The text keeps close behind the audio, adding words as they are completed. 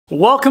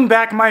Welcome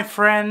back, my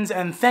friends,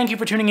 and thank you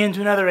for tuning in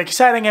to another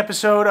exciting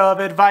episode of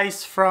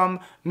Advice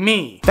from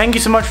Me. Thank you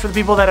so much for the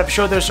people that have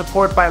showed their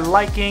support by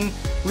liking,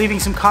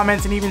 leaving some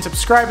comments, and even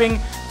subscribing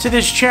to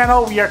this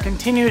channel. We are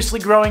continuously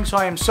growing, so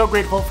I am so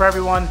grateful for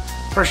everyone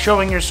for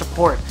showing your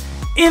support.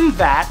 In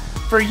that,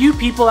 for you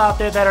people out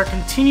there that are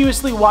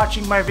continuously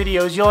watching my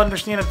videos, you'll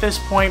understand at this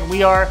point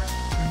we are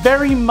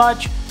very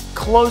much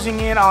closing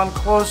in on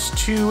close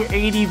to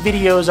 80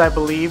 videos, I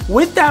believe.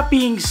 With that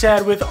being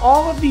said, with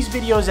all of these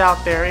videos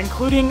out there,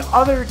 including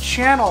other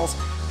channels,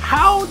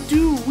 how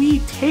do we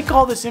take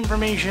all this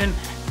information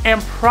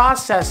and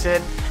process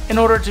it in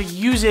order to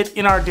use it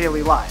in our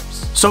daily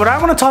lives? So what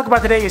I want to talk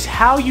about today is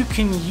how you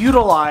can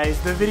utilize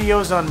the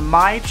videos on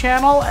my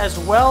channel as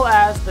well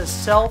as the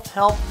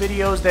self-help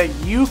videos that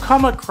you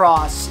come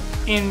across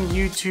in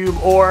YouTube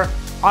or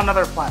on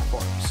other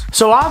platforms.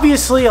 So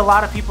obviously a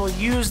lot of people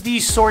use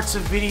these sorts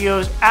of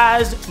videos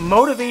as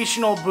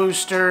motivational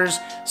boosters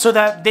so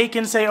that they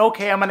can say,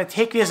 okay, I'm going to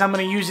take this, I'm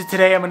going to use it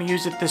today, I'm going to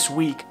use it this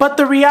week. But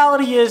the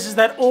reality is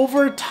that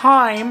over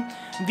time,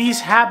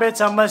 these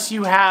habits, unless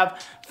you have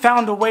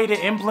found a way to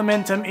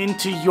implement them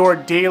into your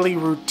daily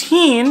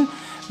routine,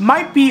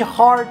 might be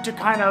hard to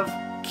kind of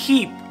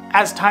keep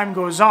as time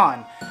goes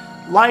on.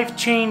 Life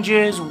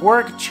changes,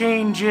 work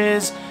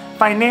changes,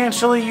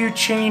 financially you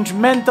change,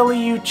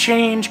 mentally you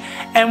change,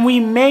 and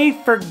we may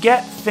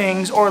forget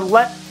things or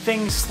let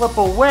things slip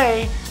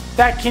away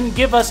that can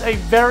give us a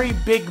very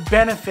big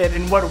benefit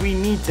in what we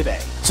need today.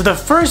 So the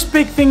first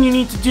big thing you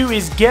need to do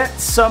is get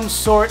some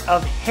sort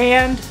of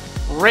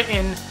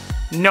handwritten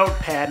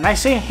notepad. And I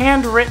say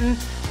handwritten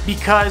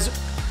because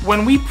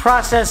when we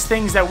process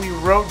things that we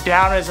wrote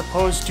down as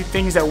opposed to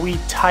things that we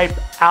type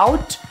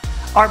out,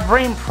 our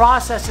brain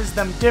processes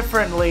them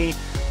differently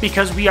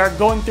because we are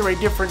going through a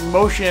different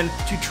motion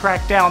to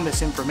track down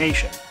this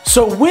information.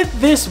 So with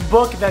this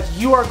book that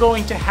you are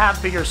going to have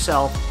for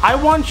yourself, I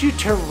want you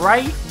to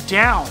write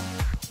down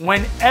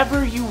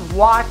whenever you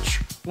watch,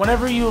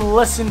 whenever you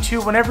listen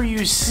to, whenever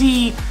you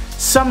see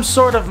some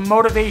sort of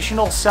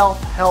motivational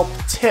self-help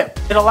tip.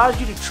 It allows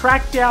you to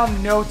track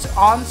down notes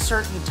on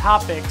certain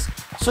topics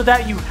so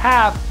that you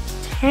have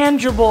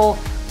tangible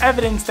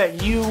evidence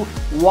that you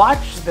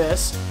watched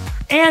this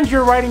and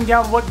you're writing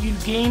down what you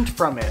gained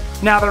from it.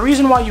 Now, the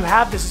reason why you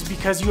have this is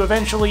because you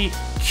eventually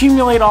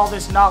accumulate all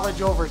this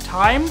knowledge over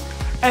time,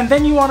 and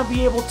then you want to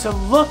be able to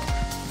look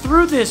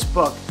through this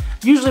book.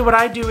 Usually what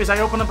I do is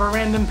I open up a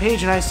random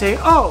page and I say,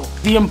 oh,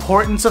 the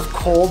importance of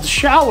cold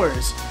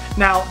showers.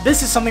 Now,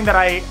 this is something that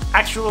I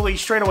actually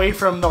strayed away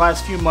from the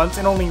last few months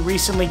and only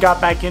recently got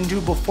back into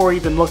before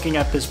even looking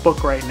at this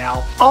book right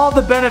now. All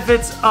the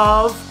benefits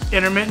of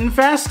intermittent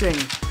fasting.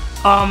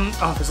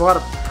 Oh, there's a lot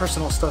of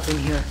personal stuff in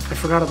here. I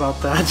forgot about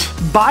that.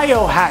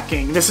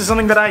 Biohacking. This is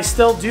something that I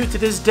still do to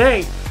this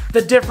day.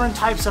 The different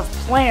types of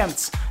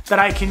plants that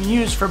I can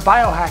use for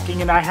biohacking,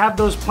 and I have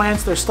those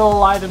plants. They're still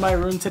alive in my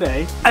room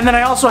today. And then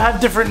I also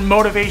have different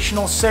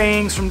motivational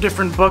sayings from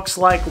different books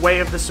like Way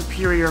of the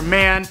Superior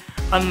Man,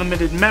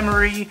 Unlimited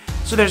Memory.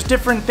 So there's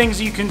different things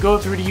that you can go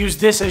through to use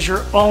this as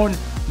your own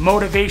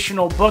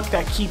motivational book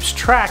that keeps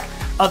track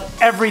of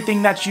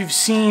everything that you've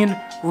seen,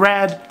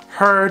 read,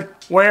 heard,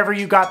 wherever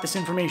you got this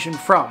information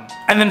from.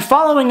 And then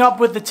following up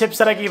with the tips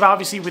that I gave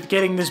obviously with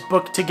getting this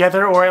book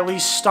together, or at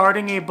least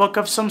starting a book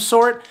of some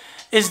sort,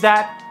 is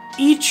that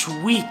each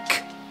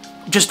week,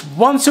 just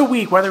once a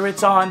week, whether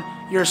it's on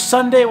your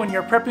Sunday when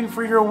you're prepping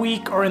for your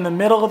week or in the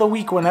middle of the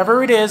week,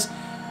 whenever it is,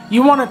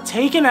 you want to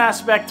take an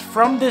aspect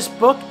from this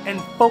book and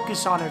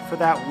focus on it for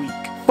that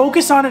week.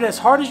 Focus on it as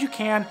hard as you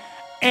can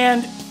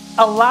and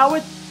allow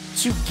it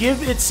to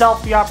give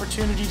itself the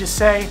opportunity to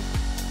say,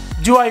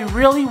 do I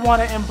really want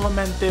to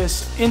implement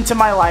this into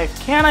my life?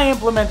 Can I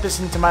implement this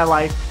into my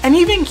life? And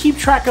even keep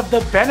track of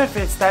the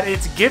benefits that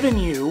it's given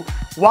you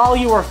while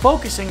you are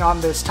focusing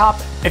on this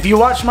topic. If you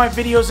watch my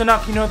videos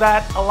enough, you know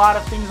that a lot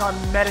of things on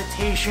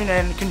meditation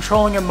and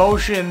controlling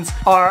emotions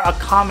are a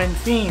common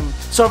theme.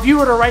 So if you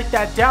were to write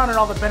that down and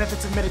all the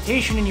benefits of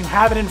meditation and you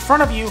have it in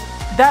front of you,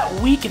 that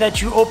week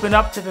that you open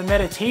up to the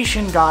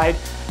meditation guide,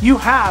 you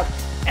have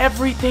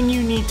everything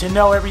you need to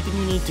know, everything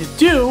you need to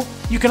do.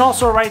 You can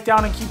also write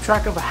down and keep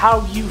track of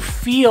how you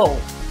feel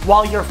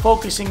while you're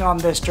focusing on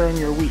this during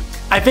your week.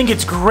 I think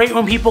it's great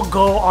when people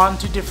go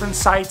onto different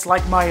sites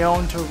like my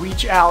own to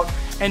reach out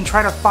and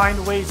try to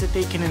find ways that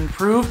they can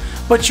improve,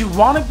 but you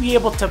want to be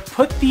able to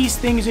put these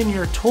things in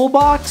your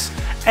toolbox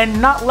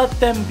and not let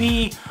them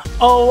be,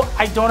 oh,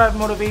 I don't have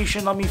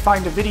motivation, let me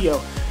find a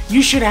video.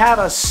 You should have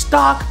a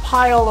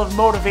stockpile of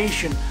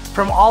motivation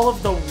from all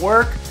of the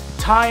work,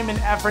 time, and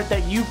effort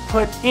that you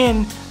put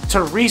in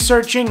to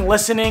researching,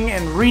 listening,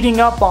 and reading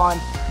up on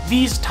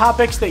these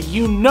topics that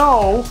you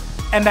know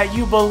and that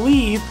you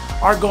believe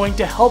are going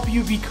to help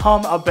you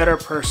become a better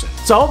person.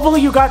 So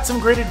hopefully you got some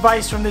great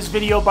advice from this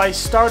video by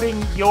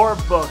starting your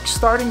book,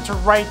 starting to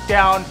write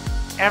down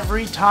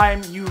every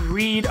time you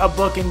read a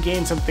book and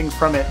gain something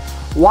from it.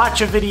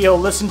 Watch a video,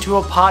 listen to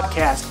a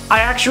podcast.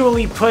 I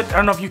actually put, I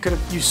don't know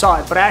if you saw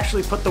it, but I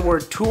actually put the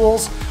word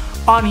tools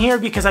on here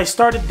because I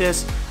started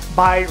this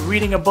by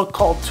reading a book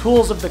called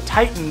Tools of the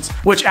Titans,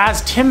 which,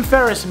 as Tim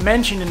Ferriss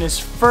mentioned in his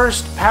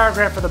first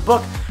paragraph of the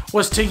book,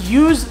 was to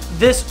use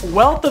this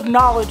wealth of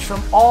knowledge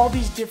from all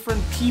these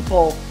different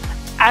people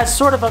as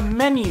sort of a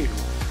menu.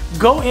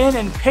 Go in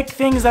and pick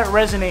things that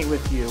resonate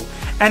with you.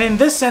 And in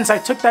this sense, I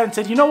took that and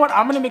said, you know what,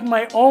 I'm gonna make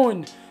my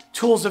own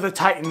Tools of the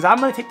Titans. I'm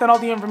gonna take down all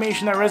the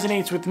information that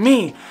resonates with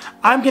me.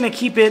 I'm gonna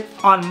keep it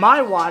on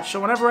my watch, so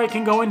whenever I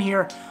can go in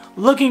here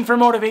looking for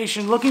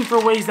motivation, looking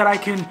for ways that I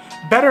can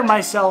better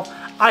myself,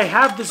 I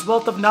have this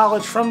wealth of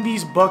knowledge from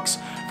these books,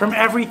 from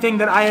everything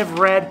that I have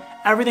read,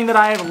 everything that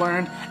I have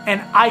learned,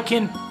 and I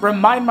can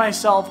remind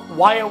myself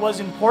why it was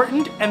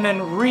important and then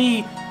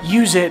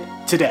reuse it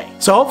today.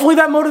 So hopefully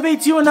that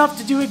motivates you enough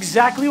to do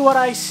exactly what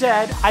I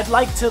said. I'd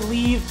like to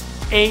leave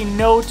a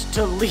note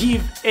to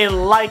leave a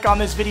like on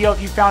this video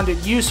if you found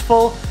it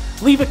useful.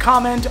 Leave a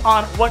comment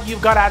on what you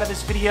got out of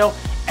this video,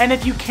 and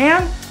if you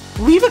can,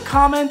 leave a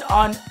comment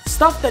on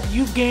stuff that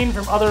you've gained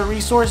from other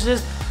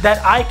resources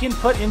that I can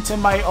put into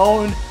my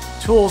own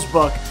tools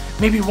book.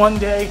 Maybe one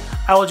day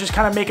I will just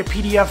kind of make a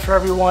PDF for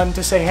everyone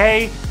to say,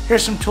 hey,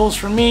 here's some tools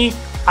for me.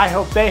 I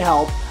hope they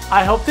help.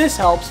 I hope this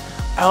helps.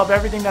 I hope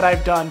everything that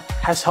I've done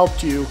has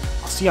helped you.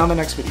 I'll see you on the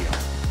next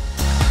video.